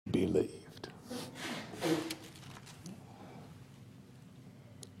believed.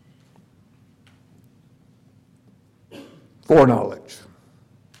 Foreknowledge.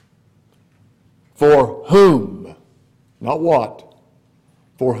 For whom, not what,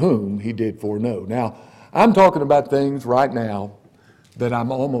 for whom he did foreknow. Now, I'm talking about things right now that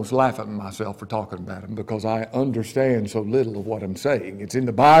I'm almost laughing at myself for talking about them because I understand so little of what I'm saying. It's in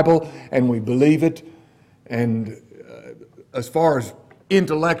the Bible and we believe it, and as far as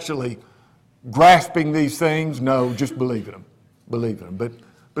intellectually grasping these things, no, just believing them. Believing them.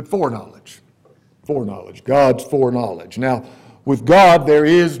 But foreknowledge. Foreknowledge. God's foreknowledge. Now, with God, there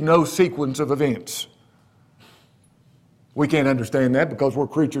is no sequence of events. We can't understand that because we're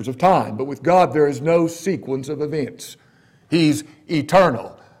creatures of time. But with God, there is no sequence of events. He's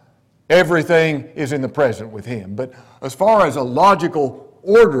eternal. Everything is in the present with Him. But as far as a logical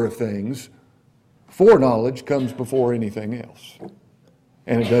order of things, foreknowledge comes before anything else.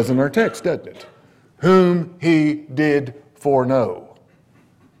 And it does in our text, doesn't it? Whom He did foreknow,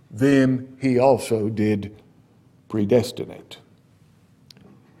 them He also did predestinate.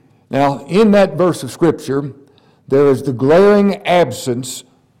 Now, in that verse of Scripture, there is the glaring absence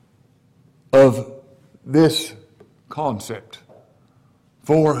of this concept.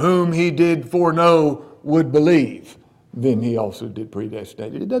 For whom He did foreknow would believe, them He also did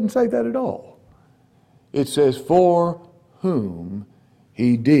predestinate. It doesn't say that at all. It says, for whom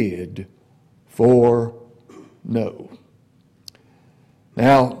He did foreknow.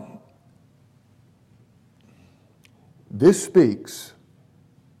 Now, this speaks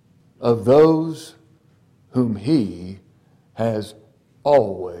of those whom He has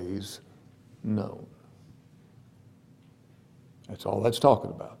always known. That's all that's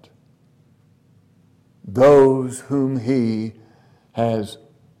talking about. Those whom He has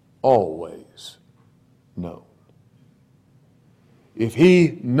always known. If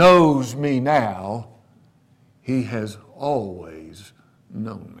He knows me now, He has always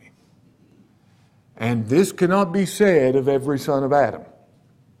known me. And this cannot be said of every son of Adam.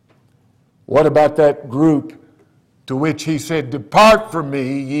 What about that group to which He said, depart from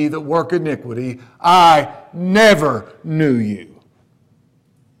me, ye that work iniquity, I never knew you.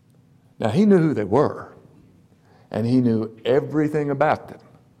 Now, He knew who they were, and He knew everything about them,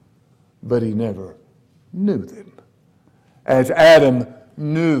 but He never knew them. As Adam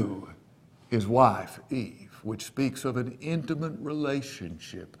knew his wife, Eve, which speaks of an intimate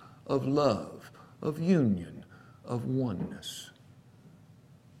relationship of love, of union, of oneness.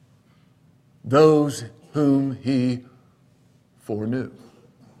 Those whom He foreknew.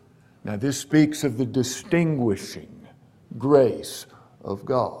 Now, this speaks of the distinguishing grace of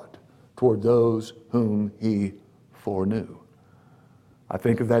God toward those whom He foreknew. I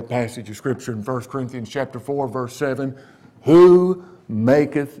think of that passage of Scripture in 1 Corinthians chapter 4, verse 7, who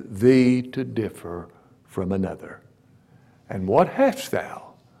maketh thee to differ from another? And what hast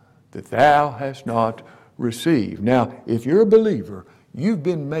thou that thou hast not received? Now, if you're a believer, you've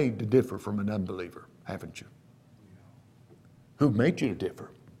been made to differ from an unbeliever, haven't you? Who made you to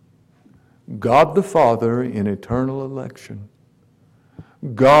differ? God the Father in eternal election.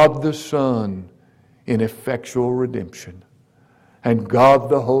 God the Son in effectual redemption. And God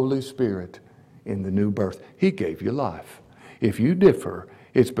the Holy Spirit in the new birth. He gave you life. If you differ,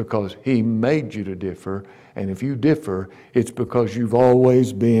 it's because He made you to differ. And if you differ, it's because you've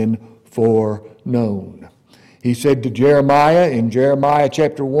always been foreknown. He said to Jeremiah in Jeremiah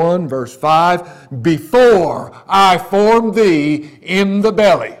chapter 1, verse 5, before I formed thee in the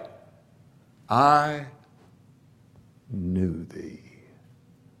belly, I knew thee.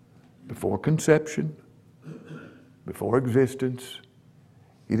 Before conception, before existence,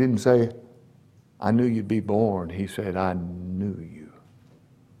 He didn't say, I knew you'd be born. He said, I knew you.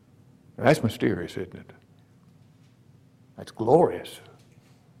 That's mysterious, isn't it? That's glorious.